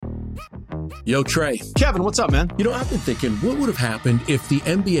Yo, Trey. Kevin, what's up, man? You know, I've been thinking, what would have happened if the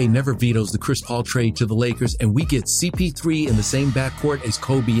NBA never vetoes the Chris Paul trade to the Lakers and we get CP3 in the same backcourt as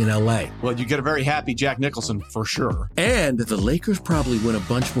Kobe in LA? Well, you get a very happy Jack Nicholson for sure. And the Lakers probably win a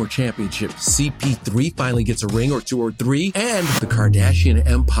bunch more championships. CP3 finally gets a ring or two or three, and the Kardashian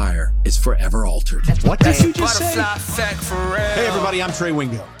empire is forever altered. What did you just say? Hey, everybody, I'm Trey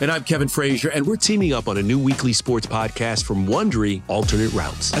Wingo. And I'm Kevin Frazier, and we're teaming up on a new weekly sports podcast from Wondery, Alternate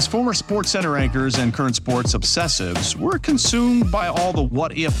Routes. As former Sports Center anchors and current sports obsessives, we're consumed by all the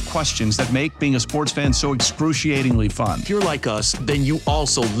what-if questions that make being a sports fan so excruciatingly fun. If you're like us, then you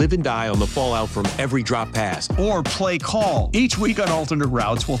also live and die on the fallout from every drop pass. Or play call. Each week on Alternate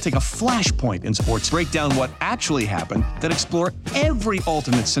Routes, we'll take a flashpoint in sports, break down what actually happened, then explore every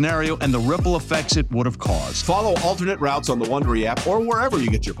alternate scenario and the ripple effects it would have caused. Follow Alternate Routes on the Wondery app or wherever you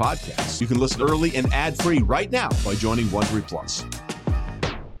get your podcasts. You can listen early and ad-free right now by joining Wondery Plus.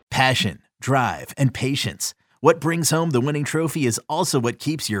 Passion, drive, and patience. What brings home the winning trophy is also what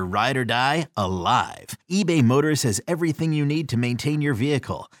keeps your ride or die alive. eBay Motors has everything you need to maintain your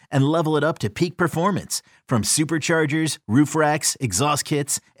vehicle and level it up to peak performance, from superchargers, roof racks, exhaust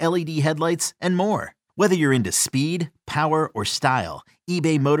kits, LED headlights, and more. Whether you're into speed, power, or style,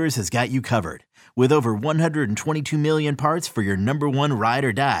 eBay Motors has got you covered. With over 122 million parts for your number one ride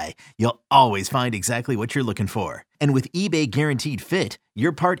or die, you'll always find exactly what you're looking for. And with eBay Guaranteed Fit,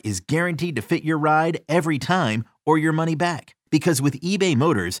 your part is guaranteed to fit your ride every time or your money back. Because with eBay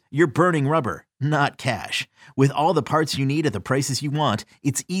Motors, you're burning rubber, not cash. With all the parts you need at the prices you want,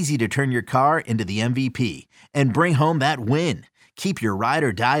 it's easy to turn your car into the MVP and bring home that win. Keep your ride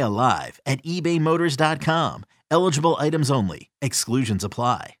or die alive at ebaymotors.com. Eligible items only. Exclusions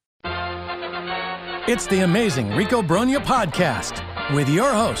apply. It's the Amazing Rico Brogna podcast with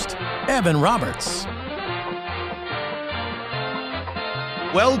your host, Evan Roberts.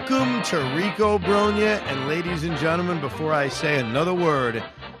 Welcome to Rico Brogna, and ladies and gentlemen, before I say another word,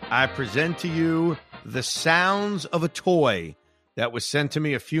 I present to you the sounds of a toy that was sent to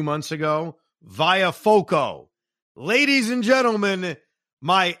me a few months ago via Foco. Ladies and gentlemen,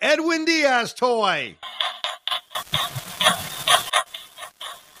 my Edwin Diaz toy.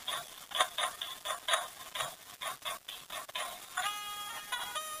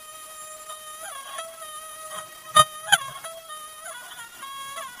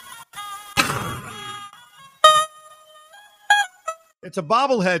 It's a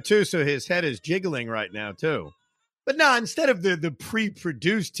bobblehead, too, so his head is jiggling right now, too. But no, instead of the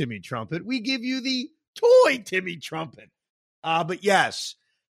pre-produced Timmy Trumpet, we give you the toy Timmy Trumpet. But yes,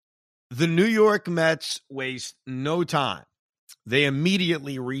 the New York Mets waste no time. They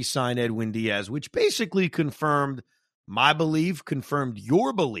immediately re-signed Edwin Diaz, which basically confirmed my belief, confirmed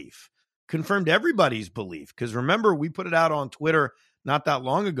your belief, confirmed everybody's belief. Because remember, we put it out on Twitter not that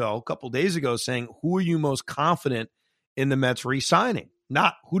long ago, a couple days ago, saying, who are you most confident in the Mets re-signing?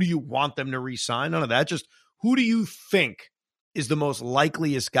 Not who do you want them to re-sign, none of that. Just who do you think is the most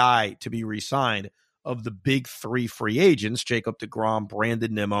likeliest guy to be re-signed of the big three free agents, Jacob deGrom,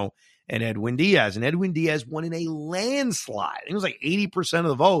 Brandon Nimmo, and Edwin Diaz. And Edwin Diaz won in a landslide. It was like 80% of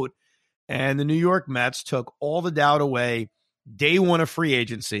the vote. And the New York Mets took all the doubt away day one of free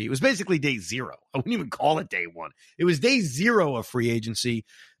agency. It was basically day zero. I wouldn't even call it day one. It was day zero of free agency.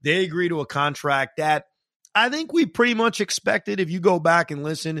 They agreed to a contract that I think we pretty much expected. If you go back and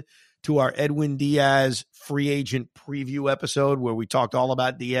listen to our Edwin Diaz free agent preview episode where we talked all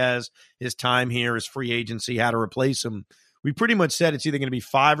about Diaz, his time here, his free agency, how to replace him, we pretty much said it's either going to be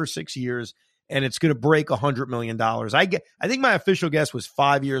 5 or 6 years and it's going to break $100 million. I think my official guess was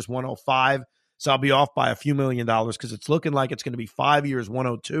 5 years, 105. So I'll be off by a few $1 million because it's looking like it's going to be 5 years,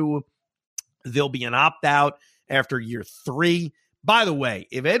 102. There'll be an opt-out after year 3. By the way,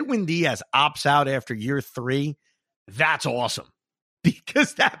 if Edwin Diaz opts out after year 3, that's awesome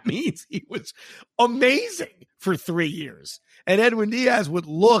because that means he was amazing for 3 years. And Edwin Diaz would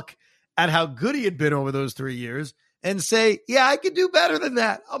look at how good he had been over those 3 years and say, yeah, I could do better than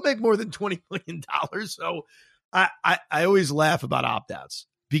that. I'll make more than $20 million. So I always laugh about opt-outs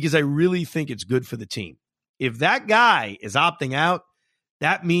because I really think it's good for the team. If that guy is opting out,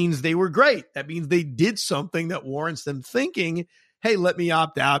 that means they were great. That means they did something that warrants them thinking, hey, let me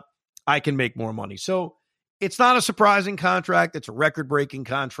opt out. I can make more money. So it's not a surprising contract. It's a record-breaking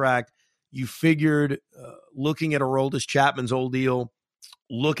contract. You figured looking at Aroldis Chapman's old deal,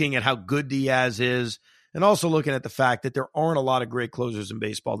 looking at how good Diaz is, and also looking at the fact that there aren't a lot of great closers in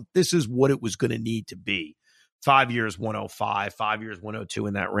baseball, this is what it was going to need to be. 5 years, 105, 5 years, 102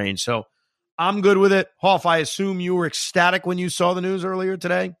 in that range. So I'm good with it. Hoff, I assume you were ecstatic when you saw the news earlier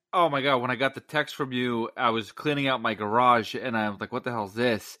today? Oh, my God. When I got the text from you, I was cleaning out my garage, and I was like, what the hell is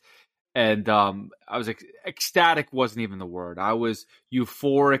this? And I was ecstatic wasn't even the word. I was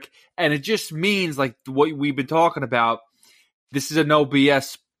euphoric. And it just means, like what we've been talking about, this is a no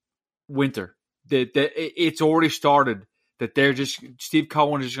BS winter. That it's already started. That Steve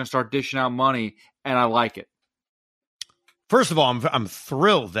Cohen is just going to start dishing out money, and I like it. First of all, I'm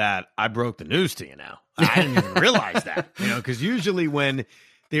thrilled that I broke the news to you now. I didn't even realize that, because usually when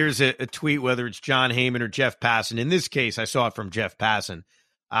there's a tweet, whether it's John Heyman or Jeff Passan, in this case, I saw it from Jeff Passan,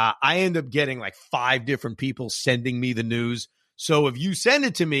 I end up getting like 5 different people sending me the news. So if you send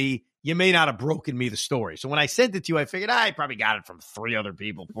it to me, you may not have broken me the story. So when I sent it to you, I figured I probably got it from 4 other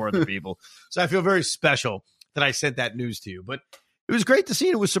people. So I feel very special that I sent that news to you. But it was great to see.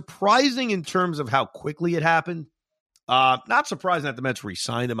 It was surprising in terms of how quickly it happened. Not surprising that the Mets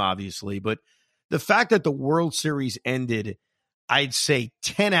re-signed him, obviously, but the fact that the World Series ended, I'd say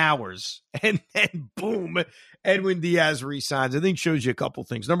 10 hours, and then boom, Edwin Diaz re-signs, I think shows you a couple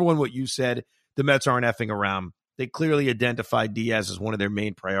things. Number one, what you said, the Mets aren't effing around. They clearly identified Diaz as one of their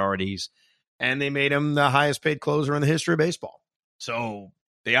main priorities, and they made him the highest paid closer in the history of baseball. So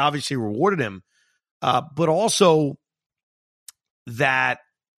they obviously rewarded him, but also that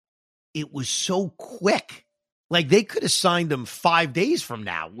it was so quick. Like, they could have signed him 5 days from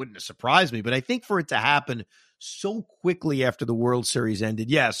now. Wouldn't have surprised me. But I think for it to happen so quickly after the World Series ended,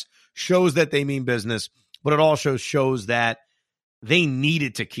 yes, shows that they mean business, but it also shows that they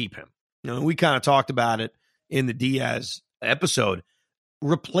needed to keep him. We kind of talked about it in the Diaz episode.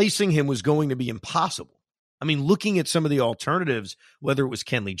 Replacing him was going to be impossible. I mean, looking at some of the alternatives, whether it was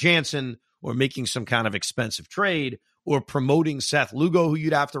Kenley Jansen or making some kind of expensive trade or promoting Seth Lugo, who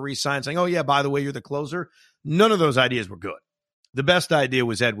you'd have to re-sign, saying, oh, yeah, by the way, you're the closer. None of those ideas were good. The best idea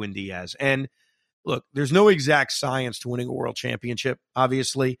was Edwin Diaz. And look, there's no exact science to winning a world championship,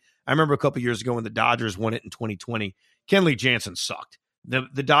 obviously. I remember a couple years ago when the Dodgers won it in 2020, Kenley Jansen sucked.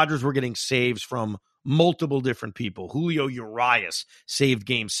 The Dodgers were getting saves from multiple different people. Julio Urias saved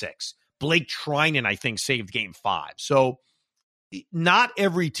Game 6. Blake Trinan, I think, saved Game 5. So not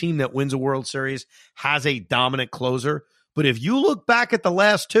every team that wins a World Series has a dominant closer. But if you look back at the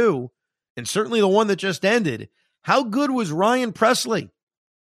last two, and certainly the one that just ended, how good was Ryan Presley?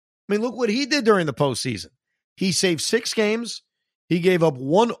 I mean, look what he did during the postseason. He saved 6 games. He gave up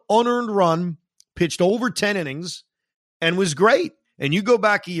 1 unearned run, pitched over 10 innings, and was great. And you go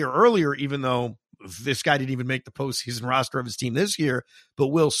back a year earlier, even though this guy didn't even make the postseason roster of his team this year, but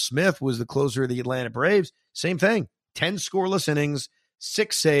Will Smith was the closer of the Atlanta Braves. Same thing. 10 scoreless innings,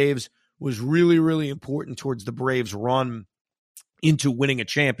 6 saves, was really, really important towards the Braves' run into winning a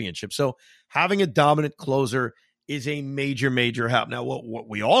championship. So having a dominant closer is a major, major help. Now, what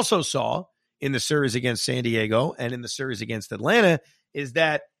we also saw in the series against San Diego and in the series against Atlanta is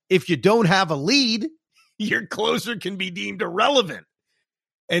that if you don't have a lead, your closer can be deemed irrelevant.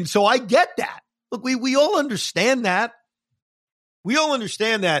 And so I get that. Look, we all understand that. We all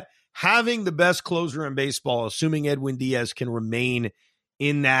understand that having the best closer in baseball, assuming Edwin Diaz can remain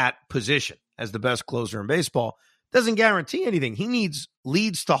in that position as the best closer in baseball, doesn't guarantee anything. He needs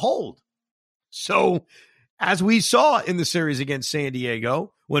leads to hold. So, as we saw in the series against San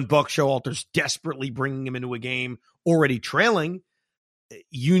Diego, when Buck Showalter's desperately bringing him into a game already trailing,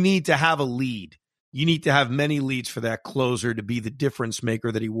 you need to have a lead. You need to have many leads for that closer to be the difference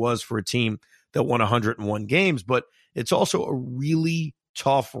maker that he was for a team that won 101 games. But it's also a really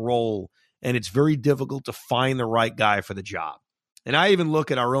tough role, and it's very difficult to find the right guy for the job. And I even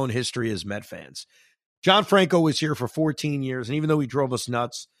look at our own history as Met fans. John Franco was here for 14 years, and even though he drove us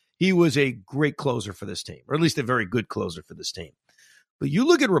nuts, he was a great closer for this team, or at least a very good closer for this team. But you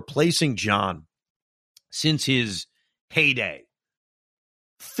look at replacing John since his heyday.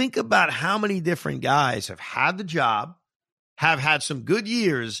 Think about how many different guys have had the job, have had some good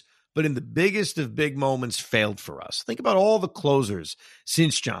years, but in the biggest of big moments failed for us. Think about all the closers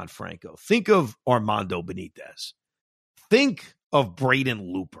since John Franco. Think of Armando Benitez. Think of Braden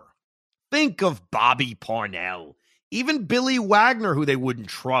Looper. Think of Bobby Parnell. Even Billy Wagner, who they wouldn't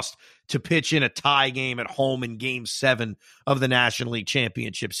trust to pitch in a tie game at home in Game 7 of the National League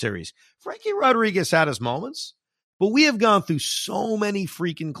Championship Series. Frankie Rodriguez had his moments, but we have gone through so many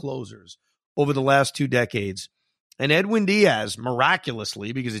freaking closers over the last 2 decades. And Edwin Diaz,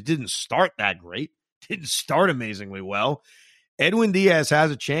 miraculously, because it didn't start that great, didn't start amazingly well, Edwin Diaz has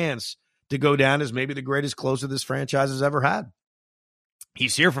a chance to go down as maybe the greatest closer this franchise has ever had.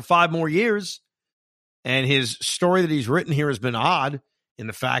 He's here for 5 more years, and his story that he's written here has been odd in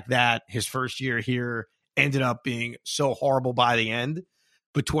the fact that his first year here ended up being so horrible by the end.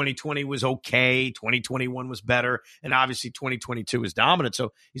 But 2020 was okay, 2021 was better, and obviously 2022 is dominant.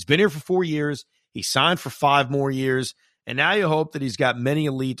 So he's been here for 4 years. He signed for 5 more years, And now you hope that he's got many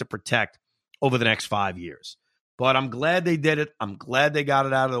a lead to protect over the next 5 years. But I'm glad they did it. I'm glad they got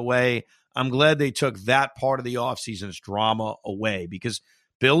it out of the way. I'm glad they took that part of the offseason's drama away, because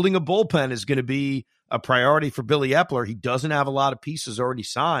building a bullpen is going to be a priority for Billy Epler. He doesn't have a lot of pieces already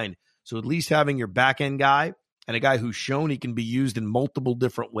signed. So at least having your back-end guy and a guy who's shown he can be used in multiple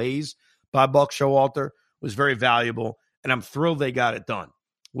different ways by Buck Showalter was very valuable, and I'm thrilled they got it done.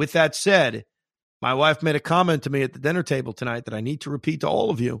 With that said, my wife made a comment to me at the dinner table tonight that I need to repeat to all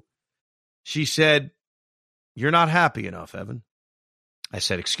of you. She said, "You're not happy enough, Evan." I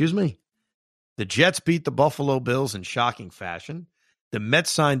said, "Excuse me?" The Jets beat the Buffalo Bills in shocking fashion. The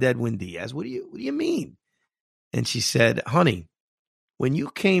Mets signed Edwin Diaz. What do you mean? And she said, "Honey, when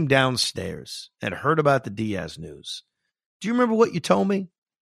you came downstairs and heard about the Diaz news, do you remember what you told me?"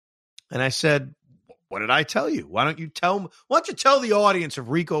 And I said, "What did I tell you? Why don't you tell the audience of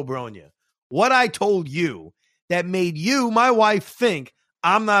Rico Bronya what I told you that made you, my wife, think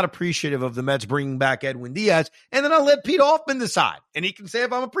I'm not appreciative of the Mets bringing back Edwin Diaz, and then I'll let Pete Hoffman decide, and he can say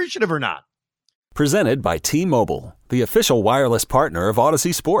if I'm appreciative or not." Presented by T-Mobile, the official wireless partner of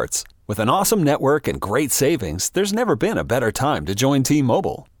Odyssey Sports. With an awesome network and great savings, there's never been a better time to join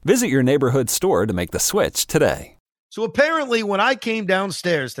T-Mobile. Visit your neighborhood store to make the switch today. So apparently when I came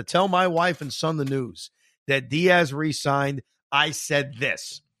downstairs to tell my wife and son the news that Diaz re-signed, I said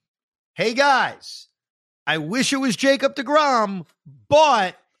this: "Hey guys, I wish it was Jacob deGrom,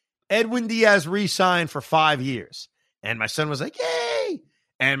 but Edwin Diaz re-signed for 5 years." And my son was like, "Yay!"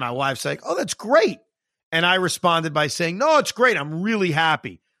 And my wife's like, "Oh, that's great." And I responded by saying, "No, it's great. I'm really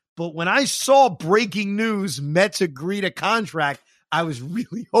happy." But when I saw breaking news, Mets agreed a contract, I was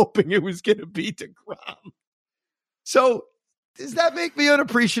really hoping it was going to be deGrom. So does that make me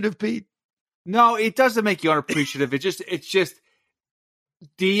unappreciative, Pete? No, it doesn't make you unappreciative. It's just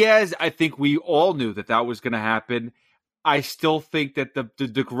Diaz. I think we all knew that was going to happen. I still think that the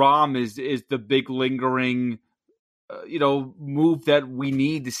deGrom is the big lingering, move that we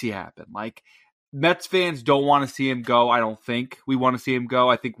need to see happen. Like, Mets fans don't want to see him go. I don't think we want to see him go.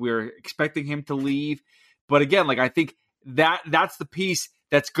 I think we're expecting him to leave. But again, I think that's the piece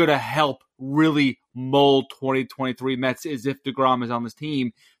that's going to help really mold 2023 Mets, is if deGrom is on this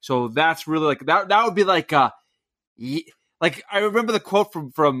team. So that's really that would be like I remember the quote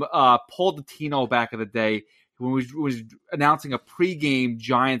from Paul Dottino back in the day when we was announcing a pregame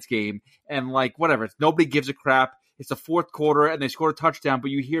Giants game, and whatever, nobody gives a crap. It's the fourth quarter, and they scored a touchdown,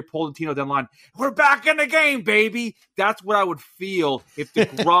 but you hear Paul Dottino down the line, "We're back in the game, baby." That's what I would feel if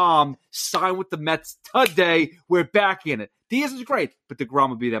deGrom signed with the Mets today. We're back in it. Diaz is great, but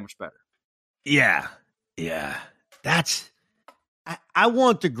deGrom would be that much better. Yeah. I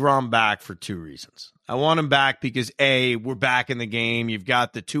want deGrom back for two reasons. I want him back because, A, we're back in the game. You've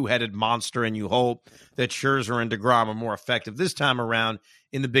got the two-headed monster, and you hope that Scherzer and deGrom are more effective this time around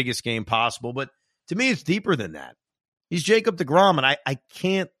in the biggest game possible. But to me, it's deeper than that. He's Jacob deGrom, and I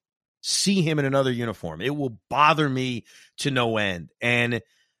can't see him in another uniform. It will bother me to no end. And,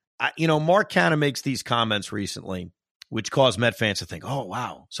 Mark Canha makes these comments recently, which caused Met fans to think, "Oh,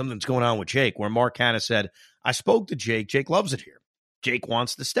 wow, something's going on with Jake," where Mark Canha said, "I spoke to Jake. Jake loves it here. Jake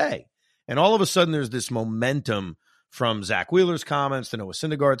wants to stay." And all of a sudden, there's this momentum from Zach Wheeler's comments to Noah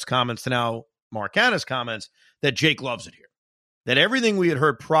Syndergaard's comments to now Mark Canha's comments that Jake loves it here. That everything we had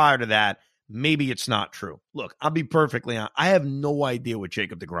heard prior to that, maybe it's not true. Look, I'll be perfectly honest. I have no idea what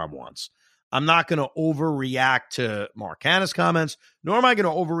Jacob deGrom wants. I'm not going to overreact to Mark Canha's comments, nor am I going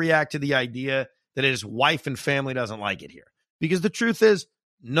to overreact to the idea that his wife and family doesn't like it here. Because the truth is,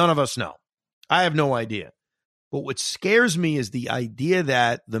 none of us know. I have no idea. But what scares me is the idea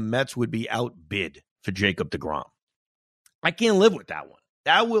that the Mets would be outbid for Jacob deGrom. I can't live with that one.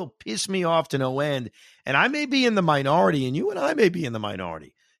 That will piss me off to no end. And I may be in the minority, and you and I may be in the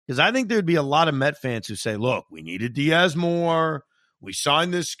minority. Because I think there'd be a lot of Met fans who say, "Look, we needed Diaz more. We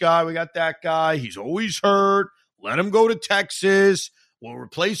signed this guy. We got that guy. He's always hurt. Let him go to Texas. We'll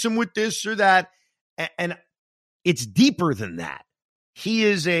replace him with this or that." And it's deeper than that. He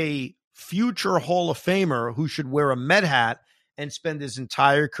is a future Hall of Famer who should wear a Met hat and spend his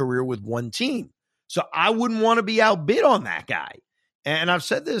entire career with one team. So I wouldn't want to be outbid on that guy. And I've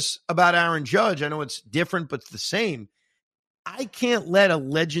said this about Aaron Judge. I know it's different, but it's the same. I can't let a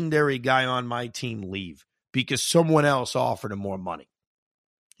legendary guy on my team leave because someone else offered him more money.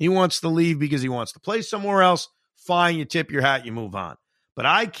 He wants to leave because he wants to play somewhere else. Fine, you tip your hat, you move on. But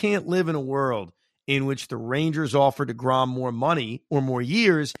I can't live in a world in which the Rangers offer deGrom more money or more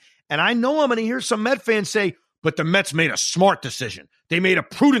years. And I know I'm going to hear some Met fans say, "But the Mets made a smart decision. They made a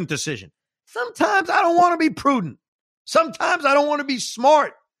prudent decision." Sometimes I don't want to be prudent. Sometimes I don't want to be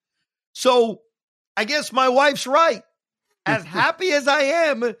smart. So I guess my wife's right. as happy as I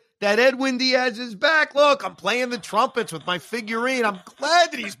am that Edwin Diaz is back, look, I'm playing the trumpets with my figurine. I'm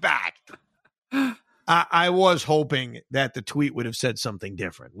glad that he's back. I was hoping that the tweet would have said something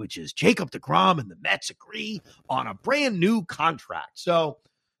different, which is Jacob deGrom and the Mets agree on a brand new contract. So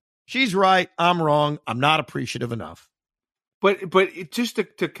she's right. I'm wrong. I'm not appreciative enough. But just to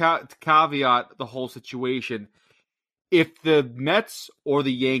caveat the whole situation, if the Mets or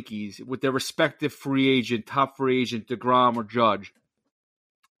the Yankees, with their respective top free agent, deGrom or Judge,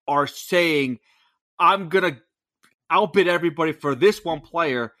 are saying, I'm going to outbid everybody for this one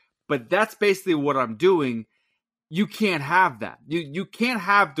player, but that's basically what I'm doing, you can't have that. You can't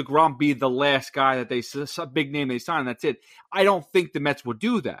have deGrom be the last guy that a big name they sign, and that's it. I don't think the Mets would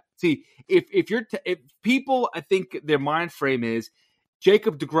do that. See, if people, I think their mind frame is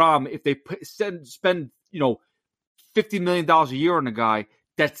Jacob deGrom, if they spend $50 million a year on a guy,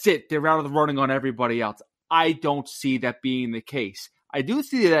 that's it. They're out of the running on everybody else. I don't see that being the case. I do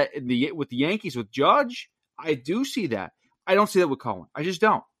see that with the Yankees with Judge. I do see that. I don't see that with Cohen. I just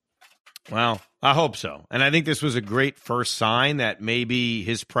don't. Well, I hope so. And I think this was a great first sign that maybe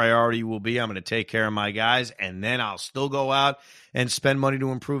his priority will be, I'm going to take care of my guys, and then I'll still go out and spend money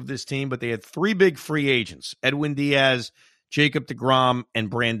to improve this team. But they had three big free agents, Edwin Diaz, Jacob deGrom, and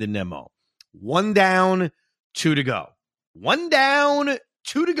Brandon Nimmo. 1 down, 2 to go. 1 down,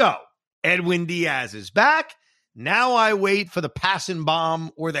 2 to go. Edwin Diaz is back. Now I wait for the passing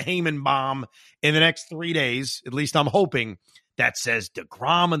bomb or the Heyman bomb in the next 3 days. At least I'm hoping. That says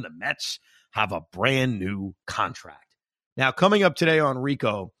deGrom and the Mets have a brand new contract. Now, coming up today on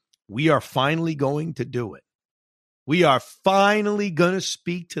Rico, we are finally going to do it. We are finally going to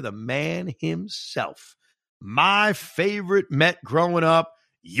speak to the man himself. My favorite Met growing up,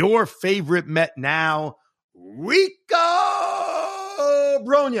 your favorite Met now, Rico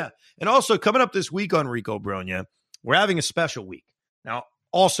Brogna. And also coming up this week on Rico Brogna, we're having a special week. Now,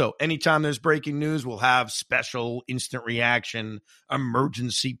 also, anytime there's breaking news, we'll have special instant reaction,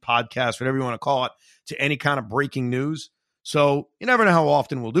 emergency podcast, whatever you want to call it, to any kind of breaking news. So you never know how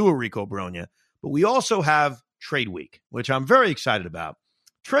often we'll do a Rico Brogna. But we also have Trade Week, which I'm very excited about.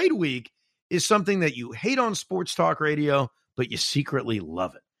 Trade Week is something that you hate on sports talk radio, but you secretly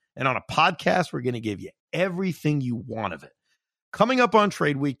love it. And on a podcast, we're going to give you everything you want of it. Coming up on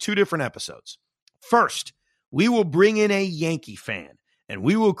Trade Week, 2 different episodes. First, we will bring in a Yankee fan. And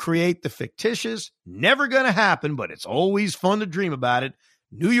we will create the fictitious, never going to happen, but it's always fun to dream about it,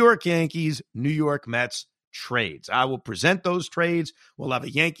 New York Yankees, New York Mets trades. I will present those trades. We'll have a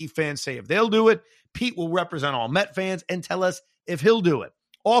Yankee fan say if they'll do it. Pete will represent all Met fans and tell us if he'll do it.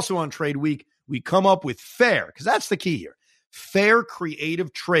 Also on Trade Week, we come up with fair, because that's the key here, fair,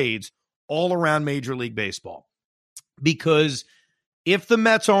 creative trades all around Major League Baseball. Because if the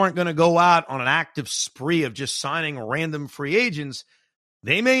Mets aren't going to go out on an active spree of just signing random free agents,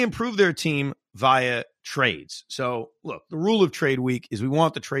 they may improve their team via trades. So, look, the rule of Trade Week is we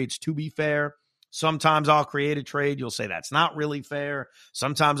want the trades to be fair. Sometimes I'll create a trade. You'll say that's not really fair.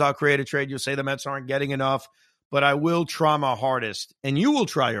 Sometimes I'll create a trade. You'll say the Mets aren't getting enough. But I will try my hardest, and you will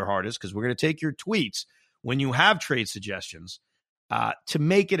try your hardest, because we're going to take your tweets when you have trade suggestions to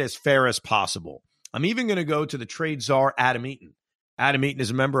make it as fair as possible. I'm even going to go to the trade czar, Adam Eaton. Adam Eaton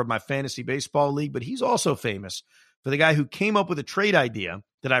is a member of my fantasy baseball league, but he's also famous for the guy who came up with a trade idea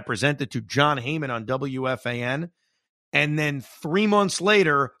that I presented to John Heyman on WFAN. And then 3 months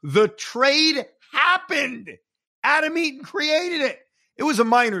later, the trade happened. Adam Eaton created it. It was a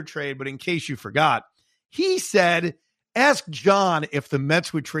minor trade, but in case you forgot, he said, ask John if the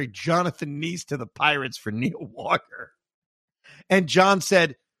Mets would trade Jonathan Neese to the Pirates for Neil Walker. And John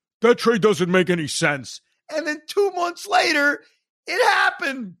said, that trade doesn't make any sense. And then 2 months later, it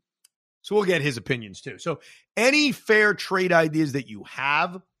happened. So we'll get his opinions too. So any fair trade ideas that you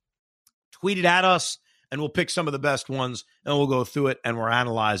have, tweet it at us, and we'll pick some of the best ones, and we'll go through it, and we'll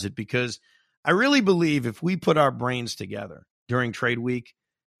analyze it, because I really believe if we put our brains together during Trade Week,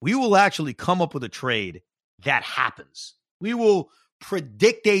 we will actually come up with a trade that happens. We will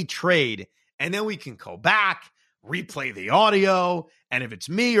predict a trade, and then we can go back, replay the audio, and if it's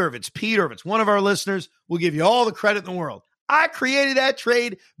me or if it's Pete or if it's one of our listeners, we'll give you all the credit in the world. I created that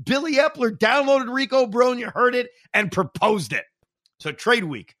trade. Billy Epler downloaded Rico Brogna, heard it, and proposed it. So Trade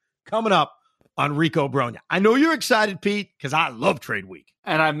Week coming up on Rico Brogna. I know you're excited, Pete, because I love Trade Week.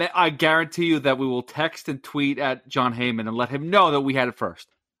 And I guarantee you that we will text and tweet at John Heyman and let him know that we had it first.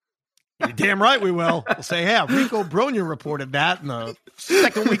 You're damn right we will. We'll say, hey, Rico Brogna reported that in the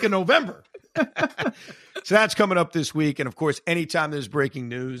second week of November. So that's coming up this week. And, of course, anytime there's breaking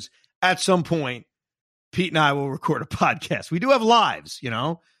news, at some point, Pete and I will record a podcast. We do have lives, you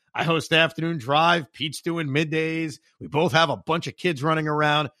know. I host Afternoon Drive. Pete's doing middays. We both have a bunch of kids running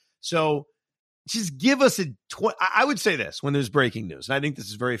around. So just give us I would say this when there's breaking news, and I think this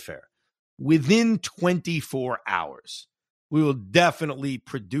is very fair. Within 24 hours, we will definitely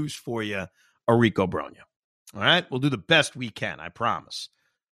produce for you a Rico Brogna. All right? We'll do the best we can, I promise.